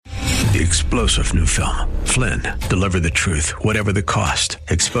The explosive new film, Flynn, deliver the truth, whatever the cost,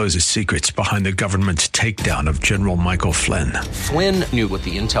 exposes secrets behind the government's takedown of General Michael Flynn. Flynn knew what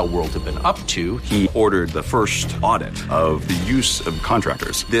the intel world had been up to. He ordered the first audit of the use of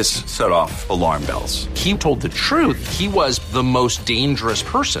contractors. This set off alarm bells. He told the truth. He was the most dangerous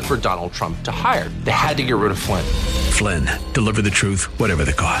person for Donald Trump to hire. They had to get rid of Flynn. Flynn, deliver the truth, whatever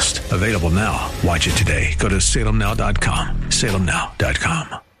the cost. Available now. Watch it today. Go to salemnow.com.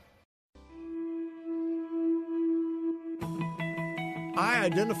 salemnow.com. I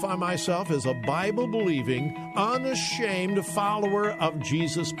identify myself as a Bible-believing, unashamed follower of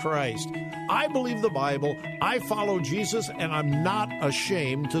Jesus Christ. I believe the Bible, I follow Jesus, and I'm not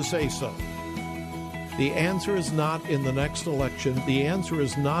ashamed to say so. The answer is not in the next election. The answer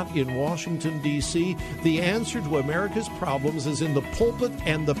is not in Washington, D.C. The answer to America's problems is in the pulpit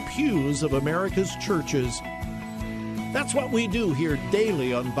and the pews of America's churches. That's what we do here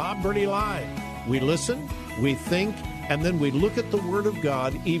daily on Bob Burney Live. We listen, we think, and then we look at the Word of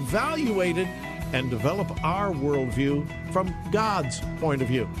God, evaluate it, and develop our worldview from God's point of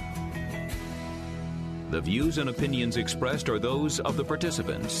view. The views and opinions expressed are those of the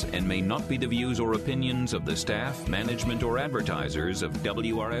participants and may not be the views or opinions of the staff, management, or advertisers of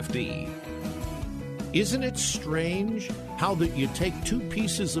WRFD. Isn't it strange how that you take two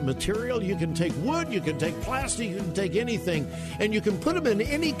pieces of material, you can take wood, you can take plastic, you can take anything, and you can put them in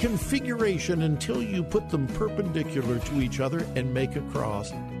any configuration until you put them perpendicular to each other and make a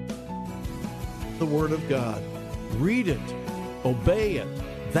cross. The Word of God. Read it. Obey it.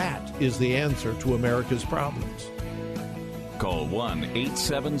 That is the answer to America's problems. Call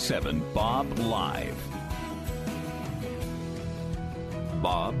 1-877-BOB-LIVE.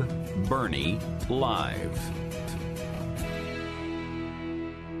 Bob Burney Live.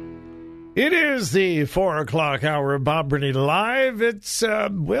 It is the 4 o'clock hour of Bob Burney Live. It's,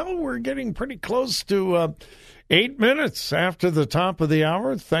 we're getting pretty close to 8 minutes after the top of the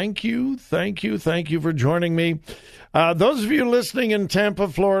hour. Thank you for joining me. Those of you listening in Tampa,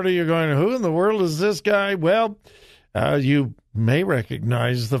 Florida, you're going, who in the world is this guy? Well, you may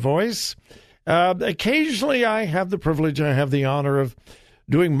recognize the voice. Occasionally I have the honor of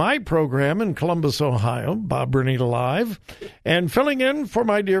doing my program in Columbus, Ohio, Bob Burney Live, and filling in for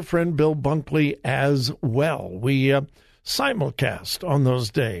my dear friend Bill Bunkley as well. We simulcast on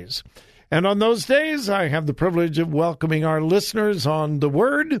those days. And on those days, I have the privilege of welcoming our listeners on The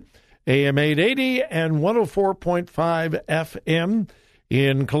Word, AM 880 and 104.5 FM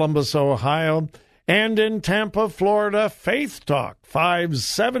in Columbus, Ohio, and in Tampa, Florida, Faith Talk,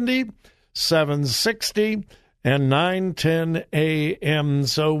 570, 760, and 910 a.m.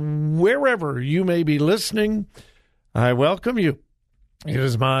 So wherever you may be listening, I welcome you. It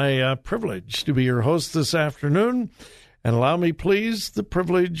is my privilege to be your host this afternoon. And allow me, please, the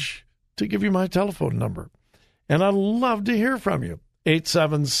privilege to give you my telephone number. And I'd love to hear from you.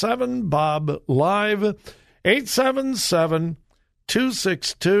 877-BOB-LIVE,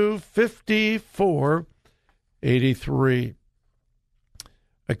 877-262-5483.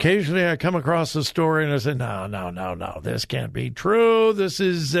 Occasionally I come across a story and I say, no, this can't be true. This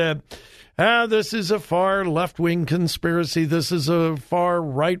is a far left-wing conspiracy. This is a far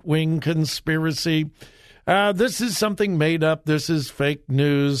right-wing conspiracy. This is something made up. This is fake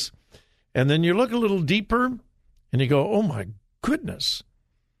news. And then you look a little deeper and you go, oh my goodness,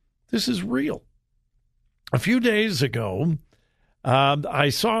 this is real. A few days ago, I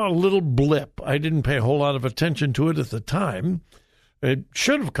saw a little blip. I didn't pay a whole lot of attention to it at the time. It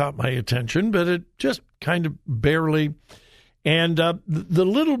should have caught my attention, but it just kind of barely. And the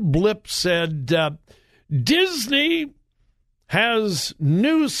little blip said, Disney has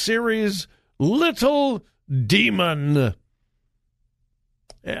new series, Little Demon.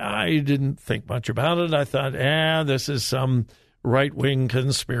 I didn't think much about it. I thought, this is some right-wing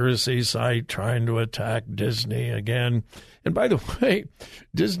conspiracy site trying to attack Disney again. And by the way,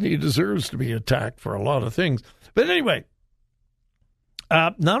 Disney deserves to be attacked for a lot of things. But anyway,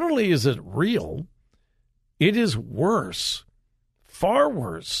 not only is it real, it is worse, far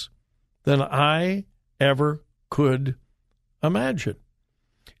worse than I ever could imagine.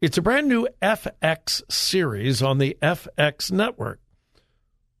 It's a brand new FX series on the FX network.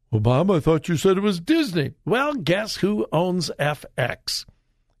 Well, Bob, I thought you said it was Disney. Well, guess who owns FX?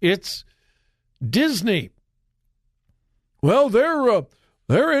 It's Disney. Well, they're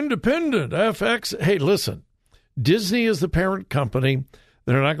independent. FX. Hey, listen, Disney is the parent company.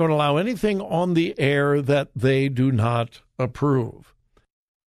 They're not going to allow anything on the air that they do not approve.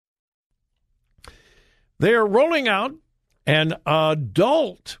 They are rolling out an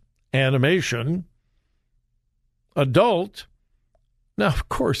adult animation. Adult. Now, of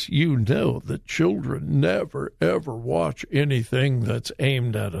course, you know that children never, ever watch anything that's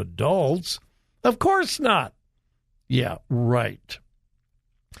aimed at adults. Of course not. Yeah, right.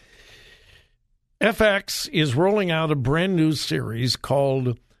 FX is rolling out a brand new series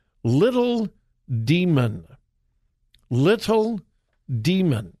called Little Demon. Little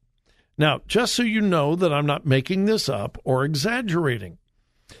Demon. Now, just so you know that I'm not making this up or exaggerating,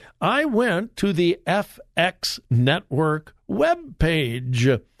 I went to the FX Network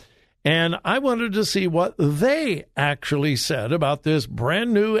webpage, and I wanted to see what they actually said about this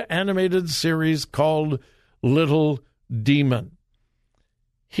brand new animated series called Little Demon.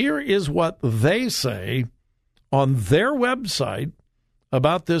 Here is what they say on their website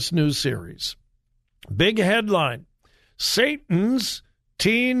about this new series. Big headline, Satan's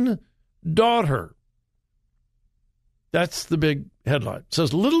teen daughter. That's the big headline. It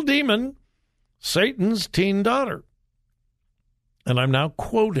says, Little Demon, Satan's teen daughter. And I'm now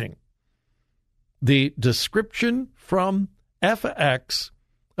quoting the description from FX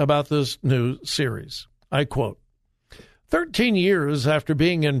about this new series. I quote, 13 years after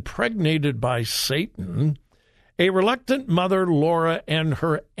being impregnated by Satan, a reluctant mother, Laura, and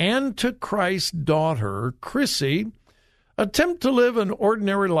her Antichrist daughter, Chrissy, attempt to live an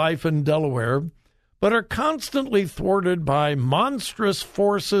ordinary life in Delaware, but are constantly thwarted by monstrous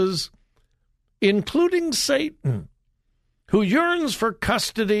forces, including Satan, who yearns for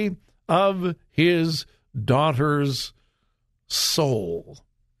custody of his daughter's soul.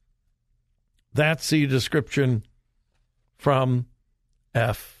 That's the description from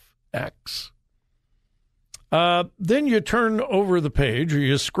FX. Then you turn over the page, or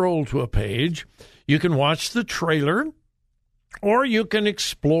you scroll to a page. You can watch the trailer, or you can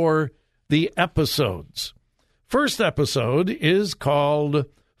explore the episodes. First episode is called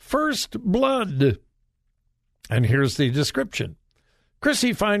First Blood. And here's the description.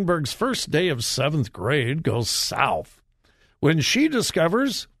 Chrissy Feinberg's first day of 7th grade goes south when she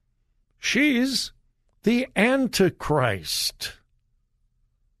discovers she's the Antichrist.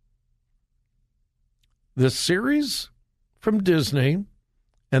 This series from Disney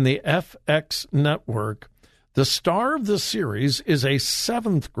and the FX Network, the star of the series is a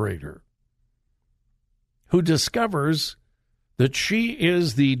 7th grader who discovers that she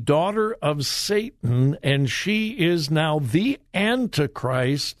is the daughter of Satan and she is now the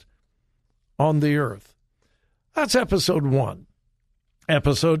Antichrist on the earth. That's episode 1.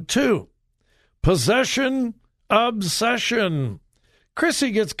 Episode 2, Possession Obsession.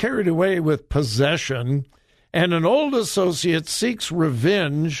 Chrissy gets carried away with possession, and an old associate seeks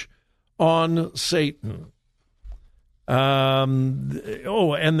revenge on Satan. And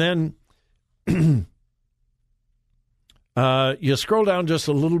then you scroll down just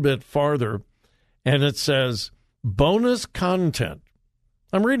a little bit farther, and it says, bonus content.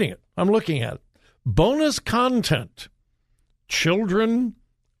 I'm reading it. I'm looking at it. Bonus content. Children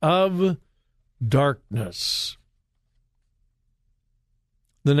of Darkness.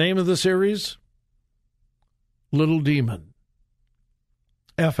 The name of the series? Little Demon.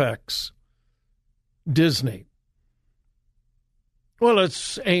 FX. Disney. Well,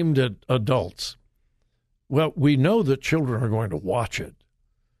 it's aimed at adults. Well, we know that children are going to watch it.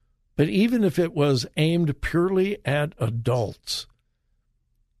 But even if it was aimed purely at adults,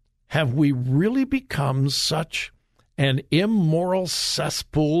 have we really become such an immoral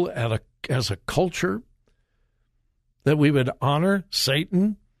cesspool as a culture that we would honor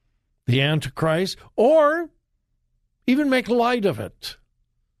Satan, the Antichrist, or even make light of it?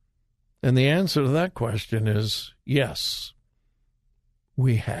 And the answer to that question is yes,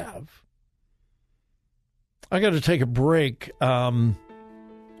 we have. I got to take a break. When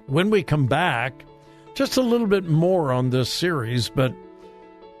we come back, just a little bit more on this series, but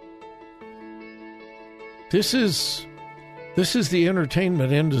this is the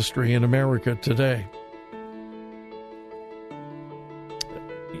entertainment industry in America today.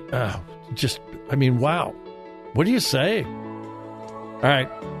 Wow. What do you say? All right,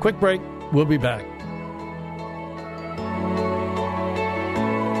 quick break. We'll be back.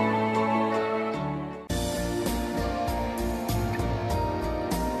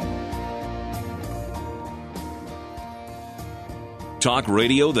 Talk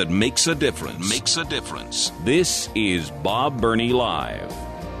radio that makes a difference. Makes a difference. This is Bob Burney Live.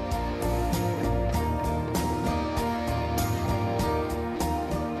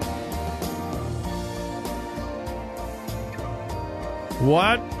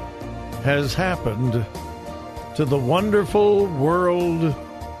 What has happened to the wonderful world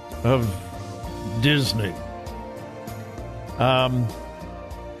of Disney?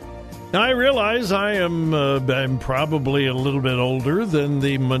 Now, I realize I'm probably a little bit older than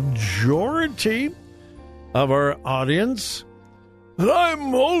the majority of our audience.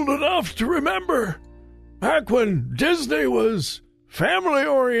 I'm old enough to remember back when Disney was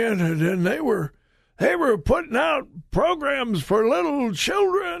family-oriented and they were putting out programs for little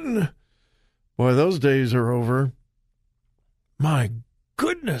children. Boy, those days are over. My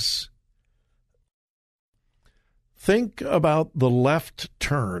goodness. Think about the left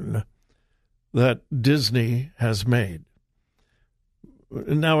turn that Disney has made.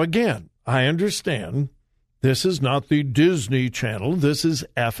 Now, again, I understand this is not the Disney Channel. This is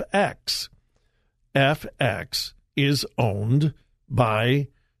FX. FX is owned by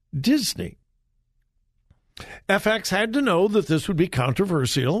Disney. FX had to know that this would be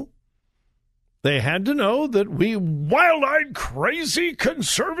controversial. They had to know that we wild-eyed, crazy,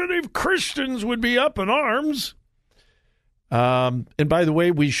 conservative Christians would be up in arms. And by the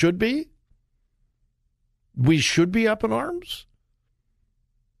way, we should be. We should be up in arms.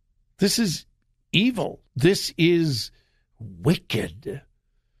 This is evil. This is wicked.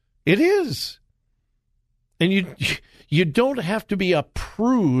 It is. And you don't have to be a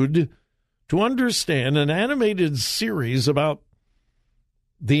prude to understand an animated series about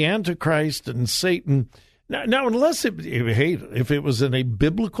the Antichrist and Satan. Now unless if it was in a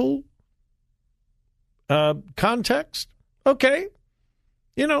biblical context, okay.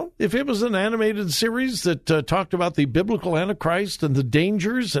 You know, if it was an animated series that talked about the biblical Antichrist and the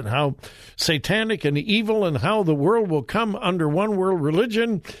dangers and how satanic and evil and how the world will come under one world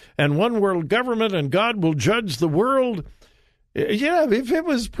religion and one world government and God will judge the world. Yeah, if it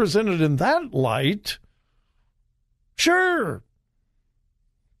was presented in that light, sure.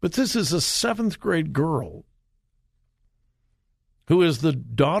 But this is a 7th grade girl who is the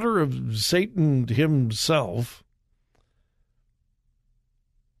daughter of Satan himself.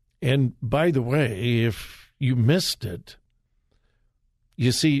 And by the way, if you missed it,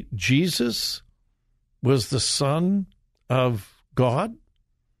 you see, Jesus was the Son of God.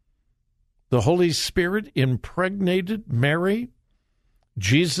 The Holy Spirit impregnated Mary.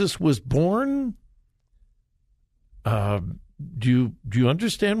 Jesus was born. Do you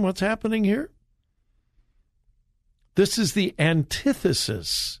understand what's happening here? This is the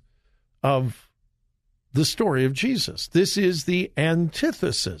antithesis of the story of Jesus. This is the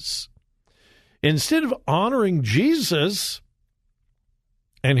antithesis. Instead of honoring Jesus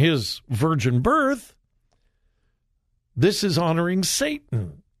and his virgin birth, this is honoring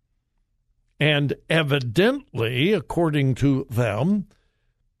Satan. And evidently, according to them,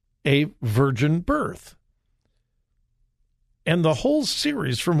 a virgin birth. And the whole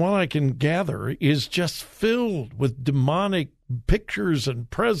series, from what I can gather, is just filled with demonic pictures and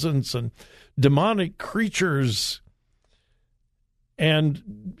presence and demonic creatures.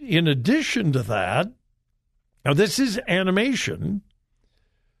 And in addition to that, now this is animation,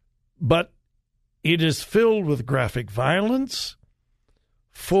 but it is filled with graphic violence,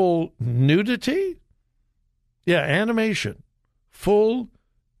 full nudity. Yeah, animation, full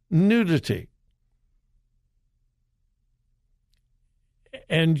nudity.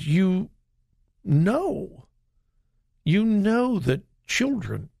 And you know that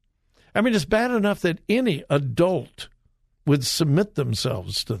children, I mean, it's bad enough that any adult would submit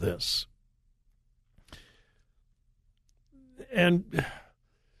themselves to this. And,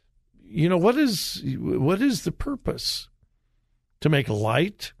 you know, what is the purpose? To make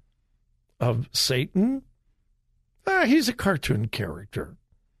light of Satan? He's a cartoon character.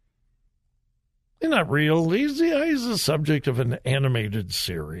 He's not real. He's the subject of an animated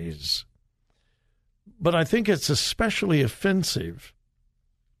series. But I think it's especially offensive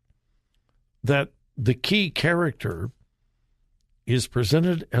that the key character is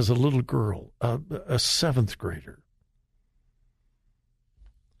presented as a little girl, a 7th grader.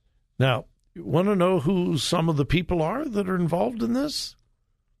 Now, you want to know who some of the people are that are involved in this?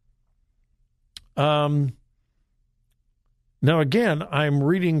 Now, again, I'm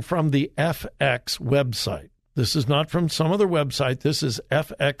reading from the FX website. This is not from some other website. This is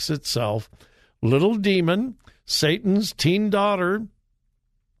FX itself. Little Demon, Satan's teen daughter,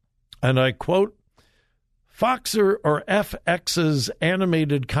 and I quote, Foxer or FX's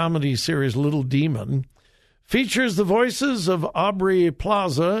animated comedy series Little Demon features the voices of Aubrey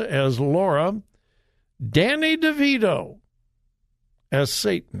Plaza as Laura, Danny DeVito as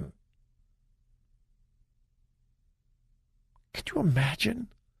Satan. Could you imagine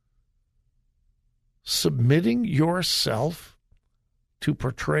submitting yourself to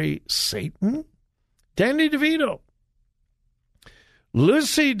portray Satan? Danny DeVito.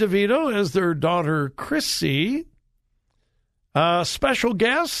 Lucy DeVito as their daughter, Chrissy. Special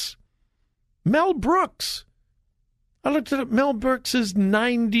guests, Mel Brooks. I looked at it. Mel Brooks is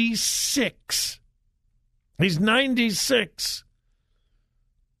 96. He's 96.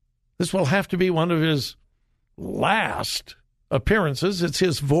 This will have to be one of his last appearances. It's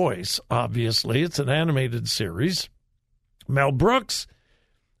his voice, obviously. It's an animated series. Mel Brooks.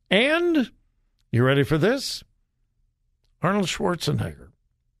 And, you ready for this? Arnold Schwarzenegger.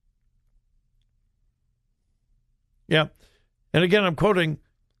 Yeah. And again, I'm quoting,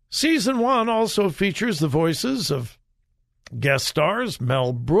 Season 1 also features the voices of guest stars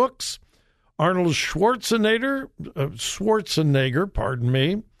Mel Brooks, Arnold Schwarzenegger,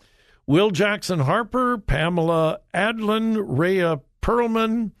 Will Jackson Harper, Pamela Adlon, Rhea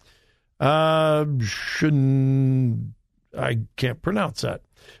Perlman, I can't pronounce that,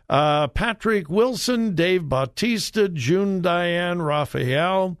 Patrick Wilson, Dave Bautista, June Diane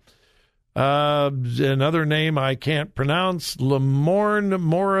Raphael, another name I can't pronounce, Lamorne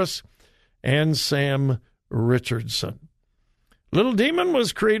Morris, and Sam Richardson. Little Demon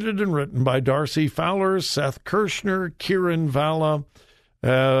was created and written by Darcy Fowler, Seth Kirshner, Kieran Valla,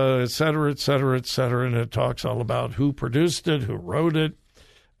 et cetera, et cetera, et cetera. And it talks all about who produced it, who wrote it,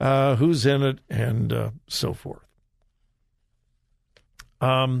 who's in it, and so forth.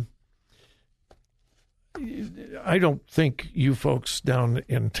 I don't think you folks down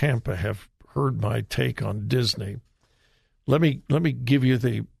in Tampa have heard my take on Disney. Let me give you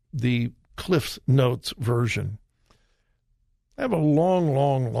the Cliff's Notes version. I have a long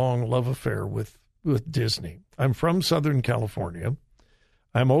love affair with Disney. I'm from Southern California.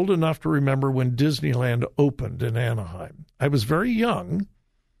 I'm old enough to remember when Disneyland opened in Anaheim. I was very young,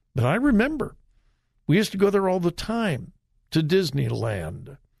 but I remember. We used to go there all the time, to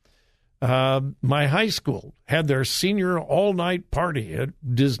Disneyland. My high school had their senior all-night party at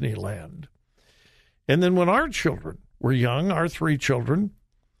Disneyland. And then when our children were young, our 3 children,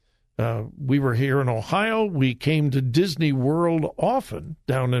 we were here in Ohio. We came to Disney World often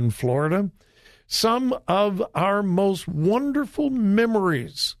down in Florida. Some of our most wonderful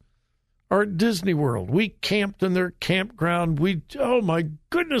memories are at Disney World. We camped in their campground. Oh my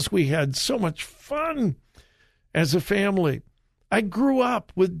goodness, we had so much fun as a family. I grew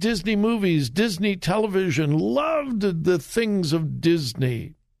up with Disney movies, Disney television, loved the things of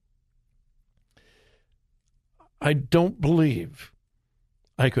Disney. I don't believe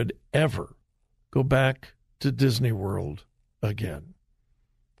I could ever go back to Disney World again.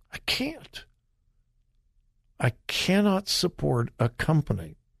 I can't. I cannot support a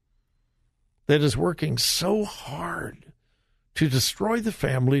company that is working so hard to destroy the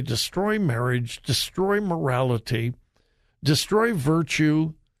family, destroy marriage, destroy morality, destroy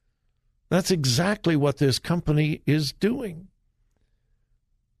virtue. That's exactly what this company is doing.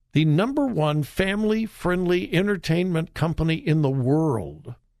 The number one family-friendly entertainment company in the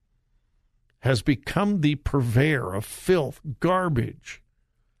world has become the purveyor of filth, garbage,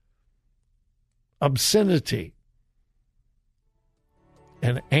 obscenity,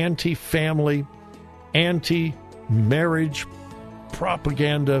 and anti-family, anti-marriage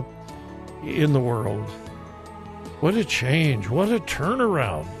propaganda in the world. What a change. What a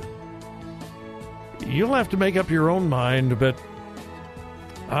turnaround. You'll have to make up your own mind, but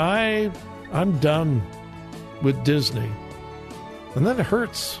I'm done with Disney. And that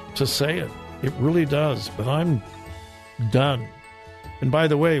hurts to say it. It really does, but I'm done. And by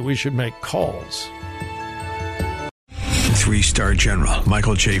the way, we should make calls. 3-star General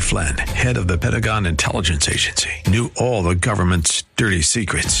Michael J. Flynn, head of the Pentagon Intelligence Agency, knew all the government's dirty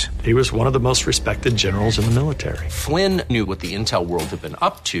secrets. He was one of the most respected generals in the military. Flynn knew what the intel world had been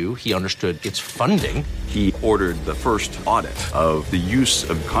up to. He understood its funding. He ordered the first audit of the use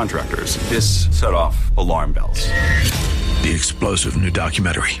of contractors. This set off alarm bells. The explosive new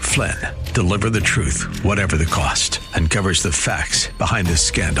documentary, Flynn, Deliver the Truth, Whatever the Cost, uncovers the facts behind this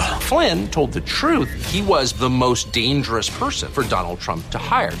scandal. Flynn told the truth. He was the most dangerous person for Donald Trump to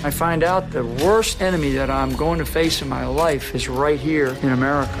hire. I find out the worst enemy that I'm going to face in my life is right here in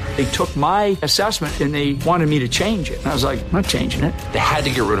America. They took my assessment and they wanted me to change it. And I was like, I'm not changing it. They had to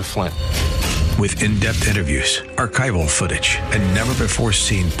get rid of Flynn. With in-depth interviews, archival footage, and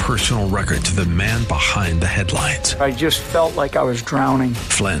never-before-seen personal records of the man behind the headlines. I just felt like I was drowning.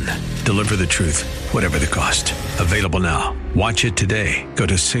 Flynn, Deliver the Truth, Whatever the Cost. Available now. Watch it today. Go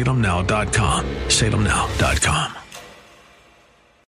to salemnow.com. salemnow.com.